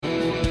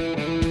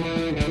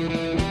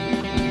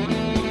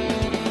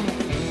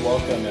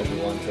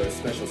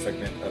special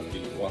segment of the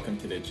Welcome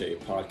to the J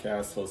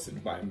podcast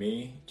hosted by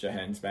me,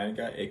 Jahan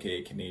Zbanga,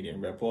 aka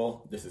Canadian Red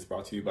Bull. This is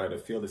brought to you by the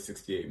Field of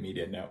 68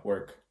 Media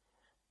Network.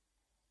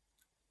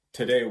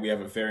 Today we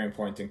have a very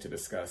important thing to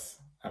discuss.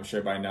 I'm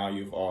sure by now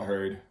you've all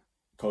heard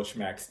Coach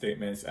Mac's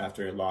statements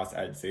after a loss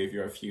at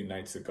Xavier a few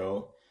nights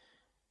ago.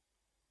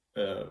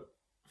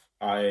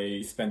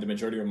 I spent the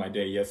majority of my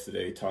day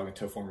yesterday talking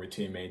to former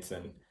teammates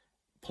and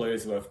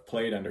players who have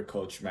played under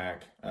Coach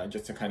Mac,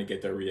 just to kind of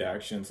get their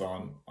reactions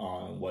on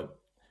what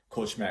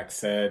Coach Mac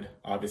said,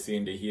 obviously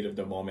in the heat of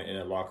the moment in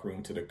the locker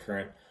room, to the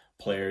current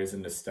players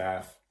and the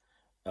staff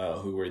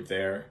who were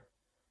there.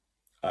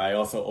 I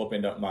also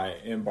opened up my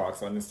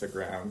inbox on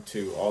Instagram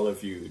to all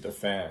of you, the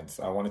fans.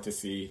 I wanted to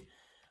see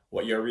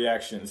what your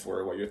reactions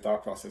were, what your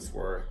thought process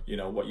were,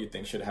 what you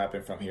think should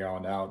happen from here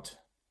on out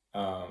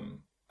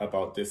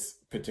about this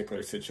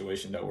particular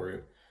situation that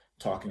we're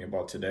talking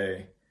about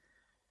today.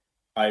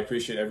 I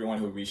appreciate everyone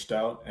who reached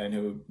out and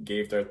who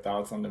gave their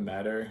thoughts on the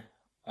matter.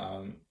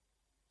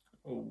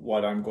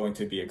 What I'm going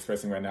to be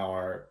expressing right now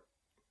are,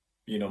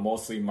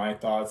 mostly my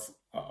thoughts.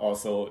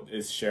 Also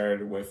is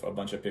shared with a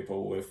bunch of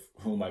people with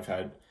whom I've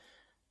had,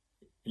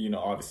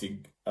 obviously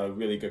a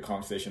really good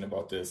conversation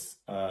about this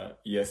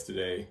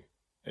yesterday.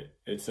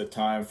 It's a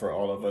time for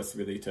all of us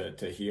really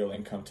to heal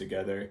and come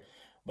together,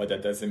 but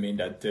that doesn't mean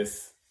that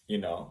this,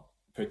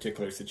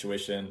 particular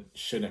situation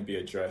shouldn't be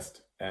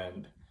addressed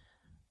and,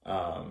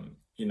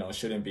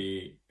 shouldn't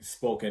be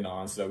spoken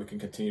on, so that we can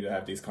continue to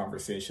have these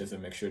conversations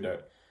and make sure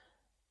that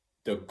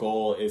the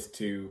goal is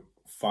to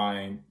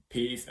find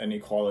peace and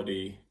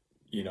equality,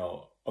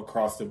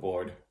 across the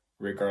board,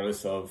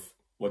 regardless of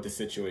what the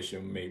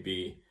situation may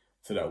be,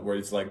 so that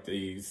words like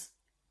these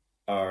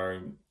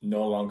are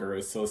no longer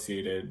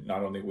associated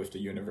not only with the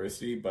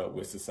university, but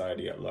with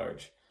society at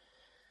large.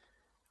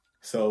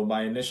 So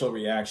my initial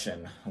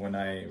reaction when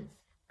I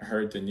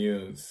heard the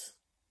news,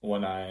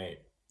 when I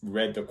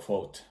read the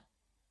quote,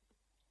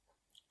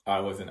 I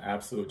was in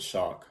absolute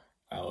shock.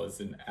 I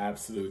was in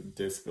absolute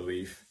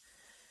disbelief.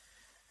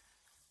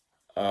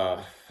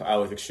 I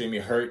was extremely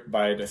hurt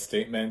by the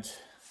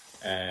statement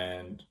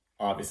and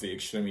obviously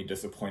extremely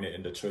disappointed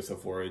in the choice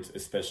of words,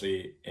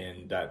 especially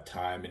in that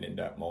time and in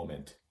that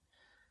moment.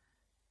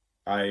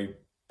 I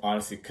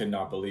honestly could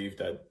not believe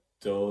that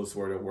those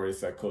were the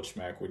words that Coach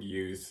Mac would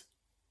use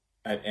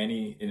in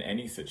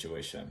any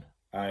situation.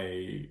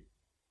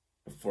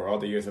 For all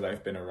the years that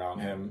I've been around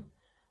him,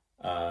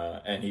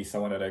 and he's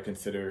someone that I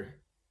consider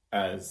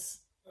as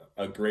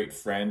a great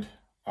friend,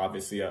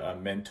 obviously a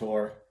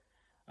mentor,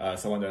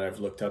 someone that I've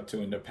looked up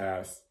to in the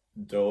past.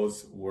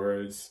 Those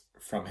words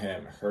from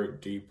him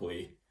hurt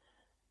deeply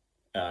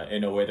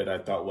in a way that I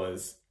thought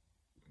was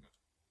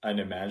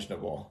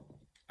unimaginable.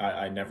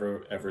 I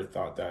never ever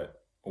thought that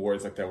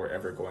words like that were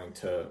ever going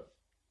to,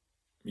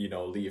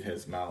 leave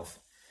his mouth.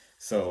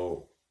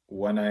 So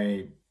when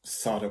I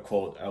saw the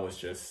quote, I was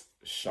just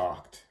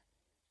shocked.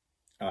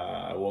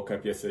 I woke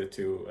up yesterday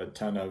to a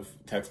ton of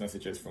text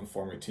messages from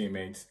former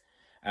teammates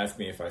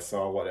asking me if I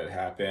saw what had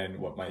happened,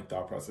 what my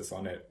thought process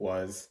on it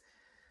was,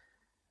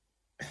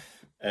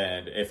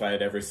 and if I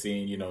had ever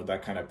seen,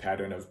 that kind of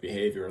pattern of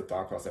behavior or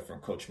thought process from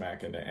Coach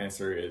Mac. And the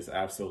answer is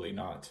absolutely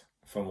not.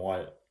 From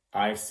what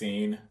I've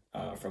seen,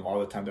 from all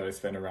the time that I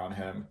spent around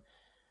him,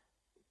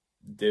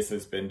 this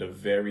has been the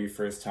very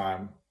first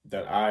time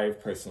that I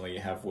personally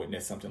have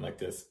witnessed something like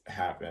this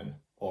happen,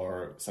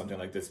 or something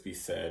like this be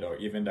said, or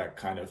even that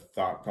kind of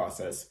thought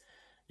process,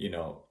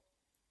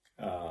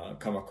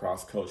 come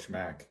across Coach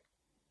Mac.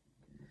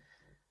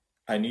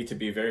 I need to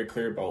be very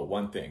clear about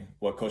one thing.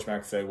 What Coach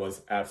Mac said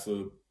was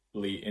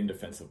absolutely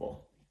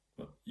indefensible.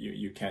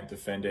 You can't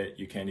defend it.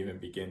 You can't even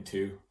begin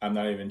to. I'm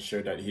not even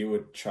sure that he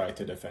would try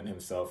to defend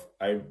himself.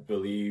 I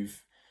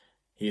believe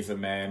he's a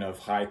man of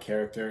high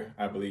character.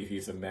 I believe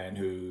he's a man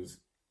who's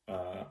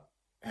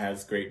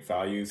has great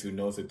values, who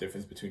knows the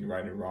difference between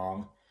right and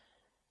wrong.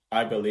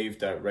 I believe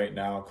that right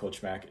now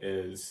Coach Mac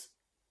is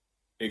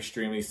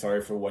extremely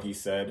sorry for what he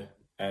said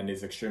and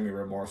is extremely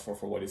remorseful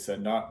for what he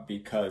said, not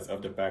because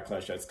of the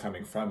backlash that's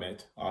coming from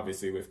it,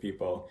 obviously with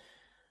people,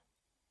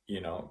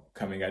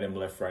 coming at him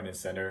left, right, and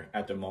center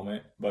at the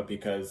moment, but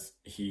because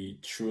he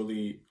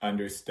truly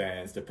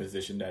understands the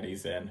position that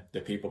he's in,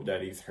 the people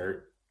that he's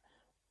hurt,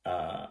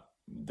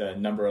 the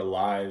number of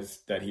lives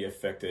that he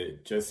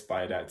affected just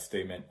by that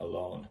statement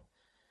alone.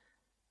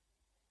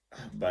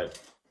 But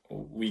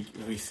we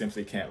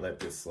simply can't let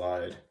this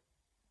slide.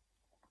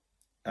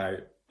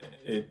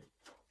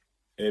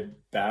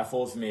 It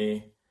baffles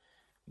me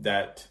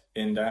that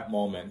in that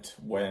moment,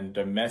 when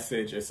the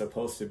message is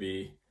supposed to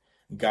be,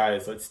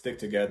 guys, let's stick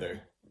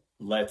together,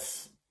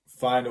 let's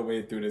find a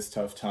way through this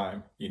tough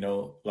time,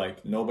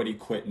 nobody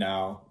quit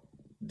now,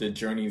 the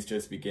journey is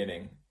just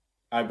beginning.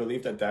 I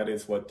believe that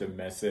is what the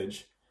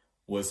message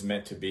was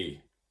meant to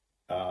be.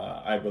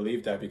 I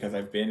believe that because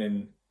I've been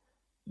in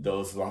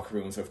those locker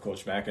rooms of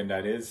Coach Mac, and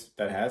that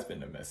has been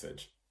the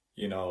message.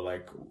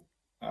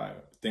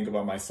 Think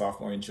about my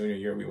sophomore and junior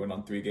year. We went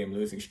on 3-game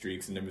losing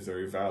streaks in the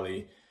Missouri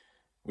Valley.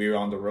 We were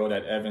on the road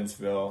at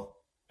Evansville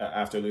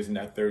after losing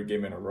that third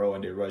game in a row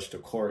and they rushed to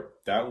court.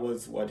 That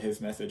was what his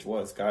message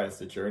was. Guys,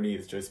 the journey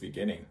is just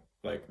beginning.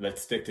 Like,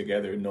 let's stick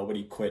together.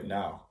 Nobody quit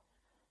now.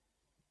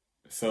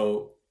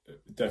 So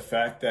the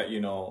fact that,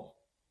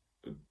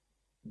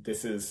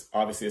 this is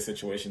obviously a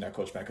situation that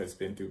Coach Mack has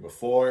been through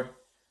before.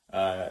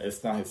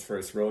 It's not his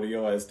first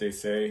rodeo, as they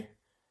say.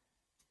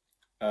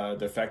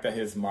 The fact that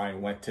his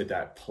mind went to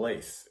that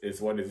place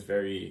is what is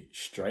very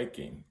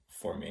striking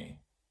for me.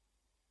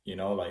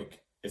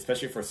 Like,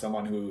 especially for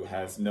someone who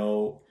has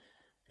no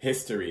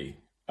history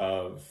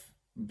of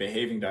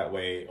behaving that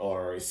way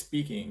or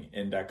speaking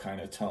in that kind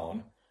of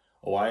tone.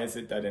 Why is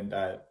it that in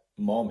that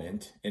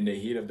moment, in the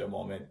heat of the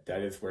moment,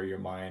 that is where your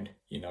mind,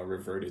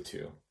 reverted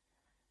to?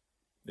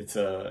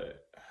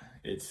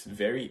 It's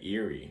very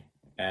eerie,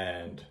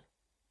 and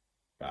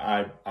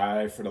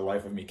I for the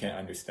life of me can't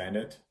understand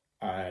it.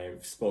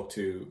 I've spoke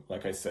to,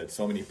 like I said,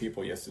 so many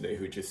people yesterday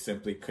who just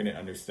simply couldn't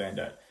understand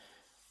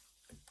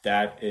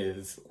that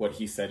is what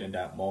he said in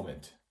that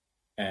moment.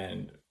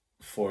 And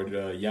for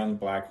the young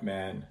black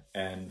man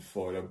and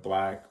for the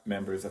black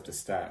members of the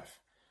staff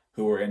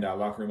who were in that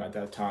locker room at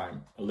that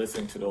time,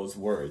 listening to those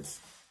words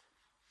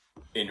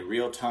in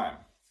real time,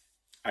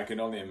 I can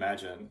only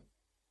imagine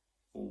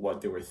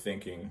what they were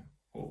thinking,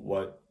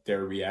 what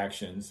their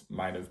reactions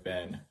might have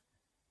been.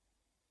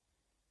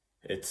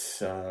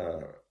 It's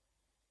not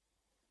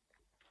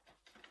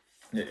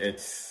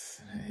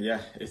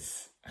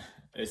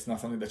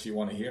something that you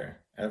want to hear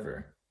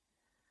ever.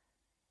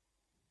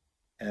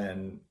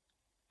 And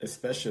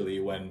especially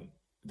when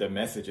the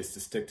message is to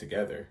stick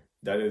together,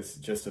 that is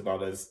just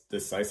about as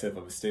decisive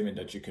of a statement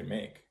that you can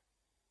make.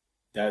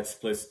 That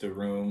splits the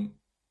room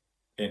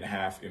in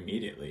half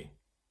immediately.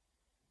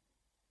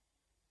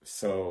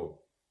 So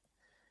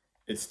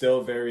it's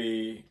still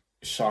very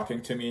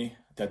shocking to me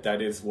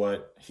that is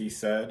what he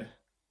said.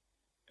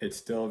 It's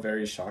still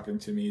very shocking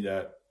to me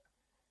that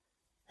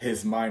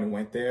his mind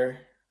went there.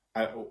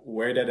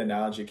 Where that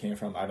analogy came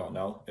from, I don't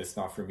know. It's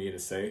not for me to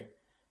say.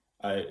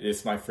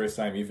 It's my first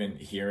time even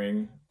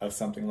hearing of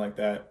something like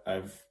that.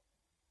 I've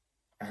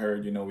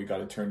heard, we got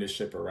to turn this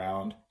ship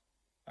around.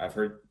 I've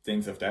heard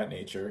things of that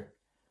nature.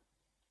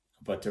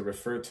 But to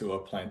refer to a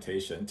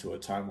plantation, to a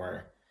time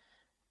where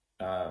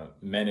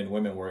men and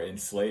women were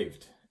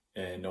enslaved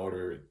in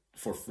order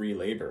for free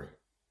labor,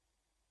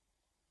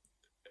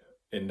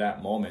 in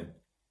that moment,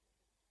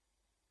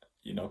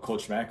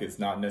 Coach Mack is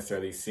not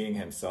necessarily seeing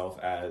himself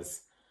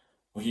as,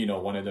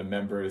 one of the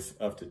members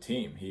of the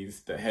team.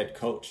 He's the head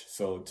coach.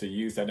 So to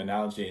use that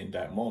analogy in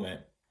that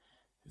moment,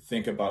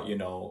 think about,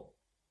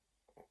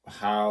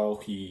 how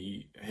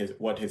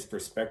what his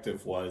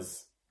perspective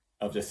was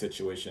of the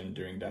situation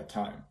during that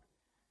time.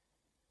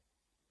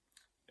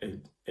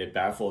 It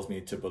baffles me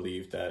to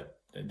believe that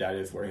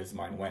is where his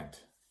mind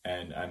went.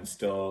 And I'm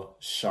still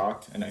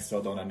shocked and I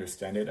still don't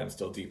understand it. I'm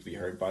still deeply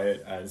hurt by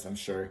it, as I'm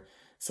sure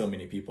so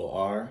many people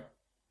are.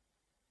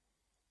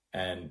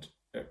 And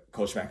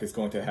Coach Mack is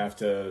going to have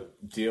to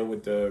deal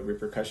with the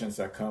repercussions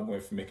that come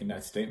with making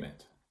that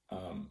statement.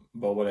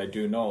 But what I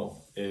do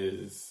know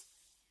is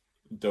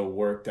the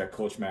work that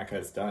Coach Mack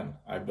has done.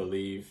 I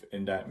believe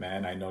in that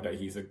man. I know that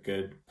he's a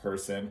good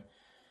person.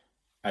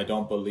 I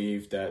don't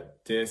believe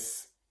that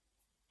this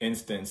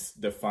instance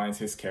defines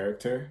his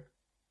character,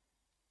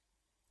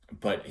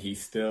 but he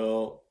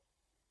still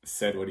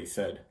said what he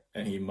said,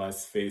 and he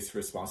must face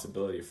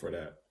responsibility for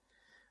that.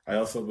 I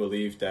also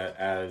believe that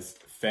as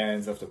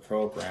fans of the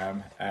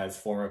program, as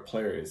former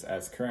players,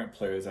 as current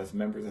players, as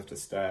members of the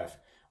staff,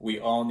 we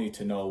all need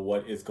to know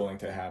what is going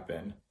to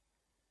happen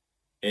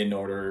in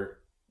order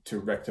to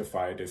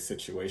rectify this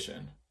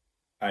situation.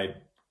 I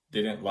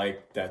didn't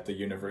like that the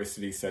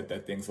university said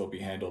that things will be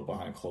handled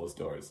behind closed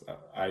doors.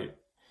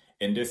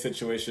 In this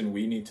situation,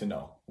 we need to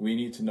know. We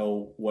need to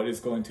know what is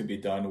going to be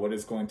done, what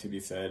is going to be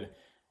said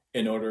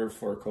in order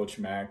for Coach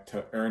Mack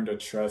to earn the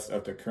trust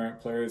of the current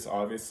players,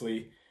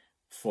 obviously,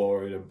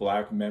 for the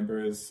Black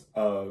members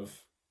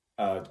of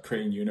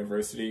Creighton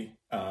University,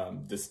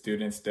 the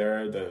students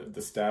there,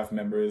 the staff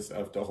members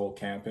of the whole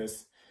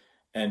campus,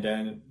 and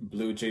then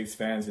Blue Jays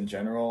fans in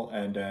general,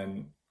 and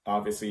then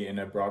obviously in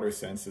a broader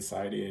sense,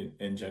 society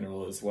in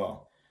general as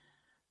well.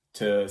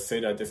 To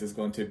say that this is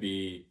going to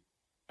be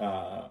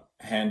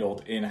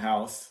handled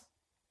in-house,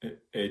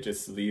 it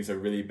just leaves a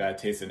really bad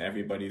taste in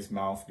everybody's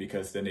mouth,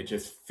 because then it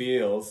just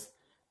feels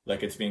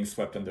like it's being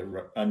swept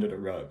under the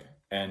rug.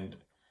 And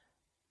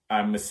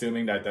I'm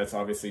assuming that that's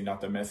obviously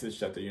not the message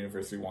that the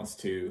university wants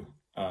to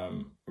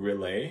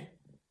relay,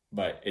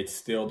 but it's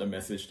still the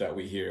message that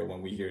we hear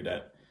when we hear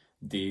that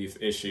these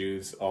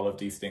issues, all of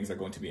these things are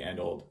going to be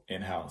handled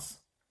in-house.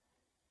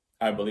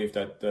 I believe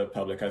that the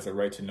public has a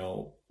right to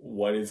know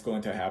what is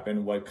going to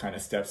happen, what kind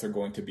of steps are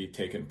going to be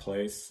taken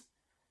place,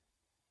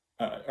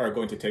 are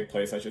going to take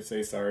place, I should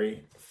say,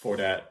 for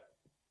that,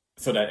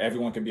 so that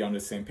everyone can be on the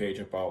same page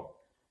about,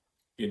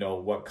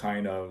 what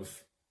kind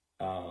of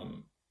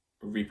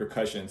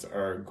repercussions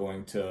are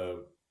going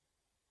to,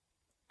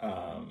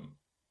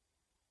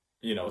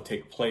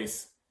 take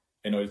place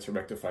in order to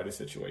rectify the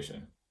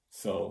situation.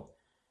 So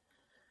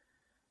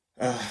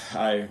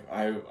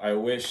I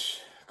wish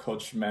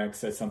Coach Mack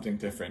said something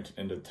different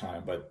in the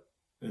time, but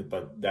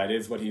that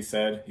is what he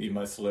said. He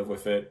must live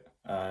with it,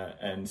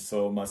 and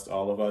so must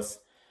all of us.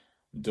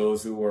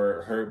 Those who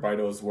were hurt by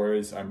those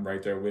words, I'm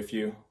right there with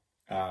you.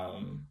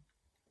 Um,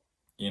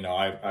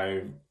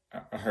 I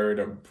heard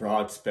a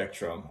broad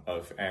spectrum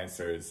of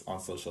answers on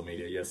social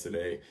media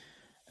yesterday,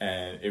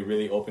 and it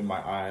really opened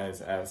my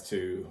eyes as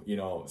to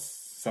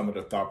some of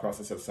the thought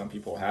process of some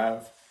people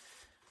have.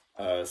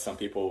 Some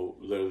people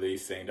literally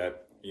saying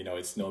that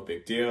it's no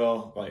big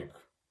deal,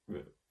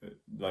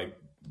 like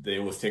they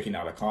was taken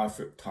out of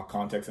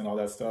context and all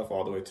that stuff,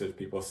 all the way to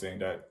people saying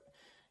that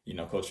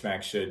Coach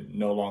Mack should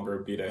no longer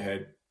be the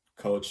head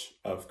coach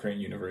of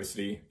Creighton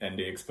University, and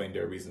they explained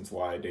their reasons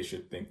why they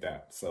should think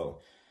that. So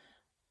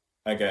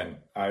again,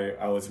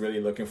 I was really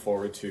looking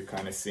forward to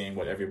kind of seeing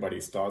what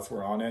everybody's thoughts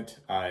were on it.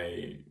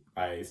 I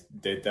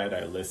did that.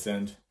 I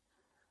listened,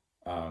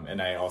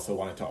 and I also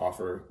wanted to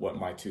offer what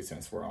my 2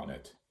 cents were on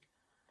it.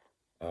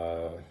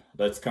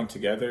 Let's come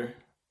together.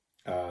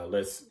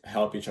 Let's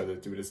help each other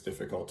through this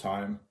difficult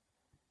time.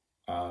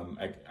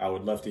 I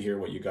would love to hear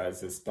what you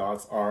guys'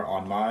 thoughts are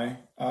on my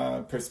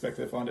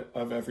perspective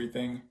of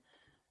everything.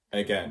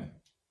 Again,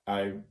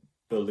 I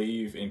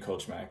believe in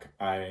Coach Mack.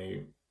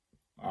 I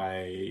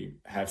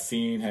have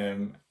seen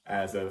him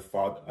as a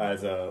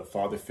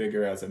father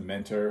figure, as a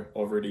mentor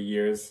over the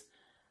years.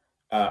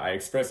 I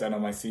expressed that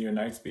on my senior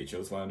night speech. It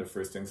was one of the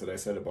first things that I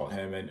said about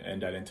him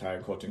and that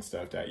entire coaching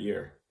staff that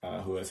year,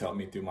 who has helped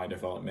me through my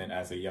development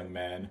as a young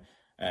man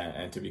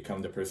and to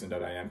become the person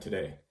that I am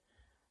today.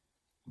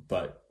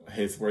 But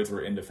his words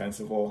were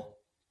indefensible.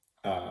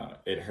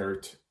 It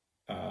hurt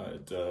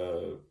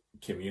the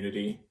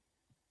community.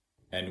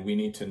 And we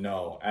need to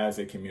know as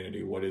a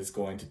community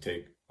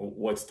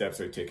what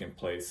steps are taking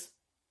place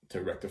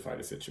to rectify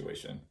the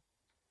situation.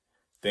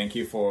 Thank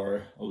you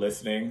for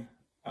listening.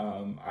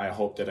 I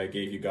hope that I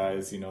gave you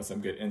guys,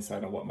 some good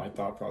insight on what my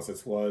thought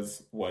process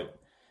was, what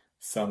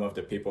some of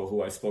the people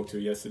who I spoke to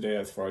yesterday,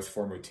 as far as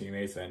former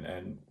teammates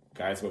and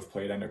guys who have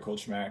played under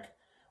Coach Mack,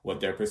 what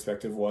their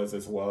perspective was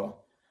as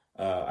well.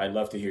 I'd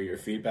love to hear your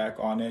feedback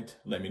on it.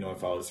 Let me know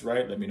if I was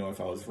right. Let me know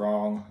if I was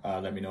wrong.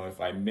 Let me know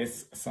if I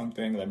missed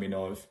something. Let me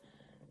know if,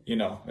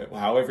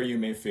 however you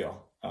may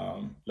feel.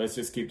 Let's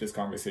just keep this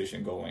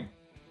conversation going.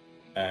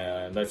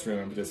 And let's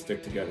remember to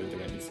stick together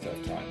during these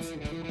tough times.